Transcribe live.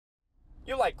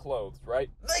You like clothes, right?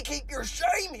 They keep your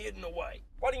shame hidden away.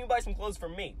 Why don't you buy some clothes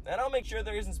from me, and I'll make sure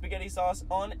there isn't spaghetti sauce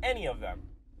on any of them.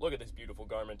 Look at this beautiful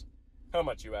garment. How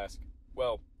much, you ask?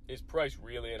 Well, is price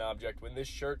really an object when this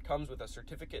shirt comes with a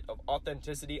certificate of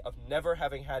authenticity of never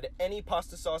having had any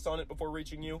pasta sauce on it before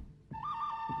reaching you?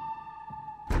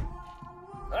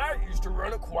 I used to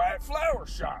run a quiet flower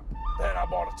shop. Then I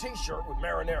bought a t-shirt with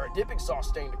marinara dipping sauce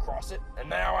stained across it, and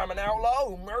now I'm an outlaw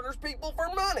who murders people for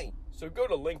money. So go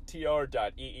to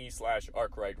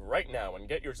linktr.ee/arkwright right now and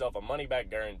get yourself a money-back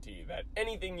guarantee that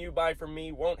anything you buy from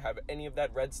me won't have any of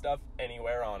that red stuff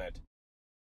anywhere on it.